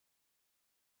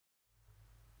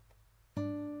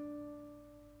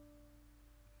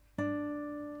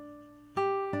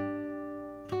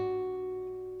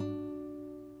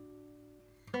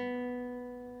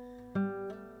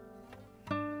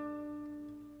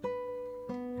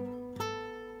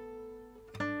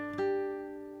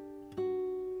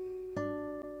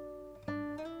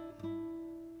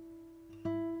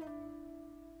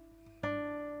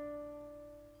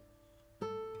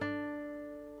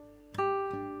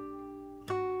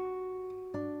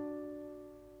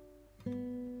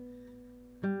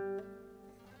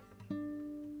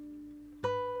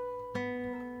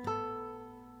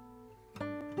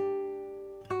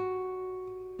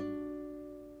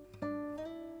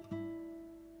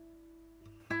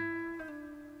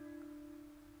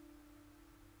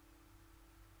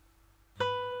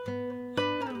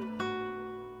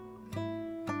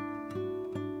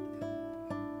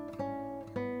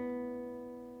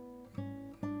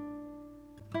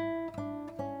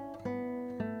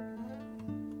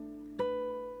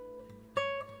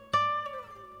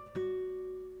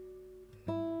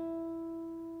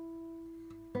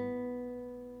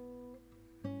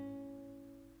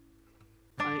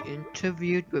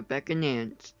interviewed Rebecca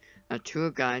Nance, a tour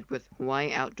guide with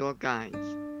Hawaii Outdoor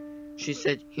Guides. She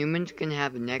said humans can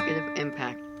have a negative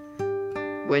impact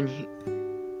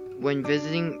when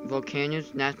visiting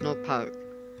Volcanoes National Park,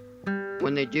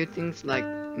 when they do things like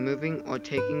moving or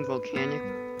taking volcanic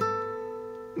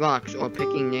rocks or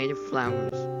picking native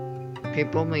flowers.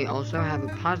 People may also have a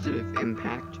positive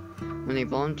impact when they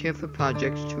volunteer for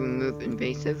projects to remove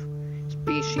invasive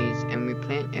species and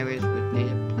replant areas with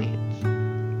native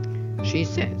plants. She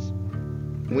says,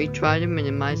 "We try to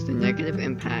minimize the negative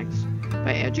impacts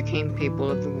by educating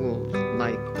people of the rules,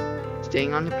 like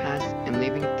staying on the path and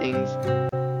leaving things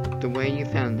the way you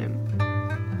found them.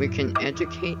 We can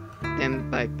educate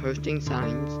them by posting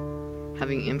signs,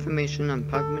 having information on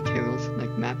park materials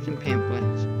like maps and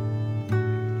pamphlets,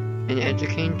 and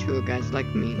educating tour guides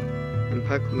like me and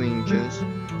park rangers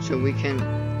so we can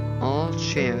all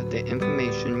share the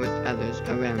information with others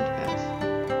around us."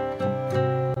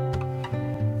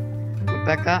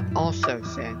 Rebecca also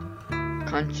said,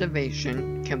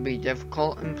 conservation can be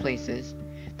difficult in places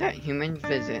that humans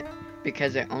visit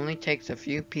because it only takes a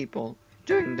few people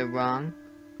doing the wrong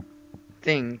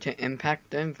thing to impact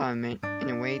the environment in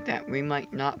a way that we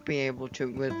might not be able to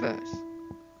reverse.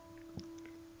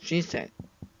 She said,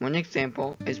 one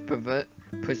example is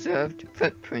preserved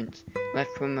footprints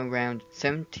left from around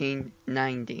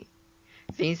 1790.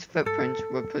 These footprints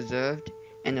were preserved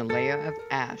in a layer of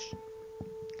ash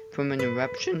from an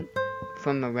eruption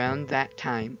from around that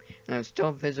time and are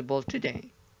still visible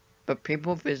today. But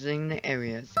people visiting the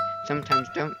areas sometimes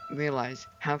don't realize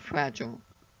how fragile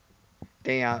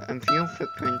they are, and few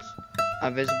footprints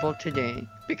are visible today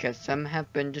because some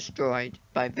have been destroyed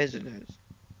by visitors.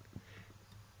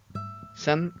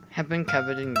 Some have been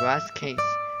covered in glass case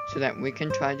so that we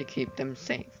can try to keep them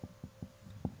safe.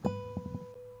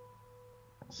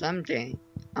 Someday,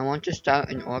 I want to start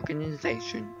an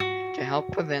organization to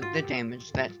help prevent the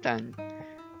damage that's done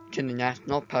to the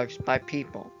national parks by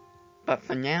people. But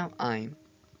for now, I'm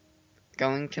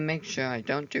going to make sure I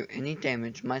don't do any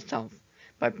damage myself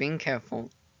by being careful,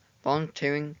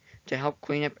 volunteering to help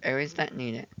clean up areas that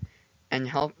need it, and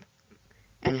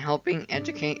helping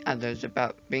educate others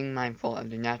about being mindful of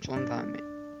the natural environment.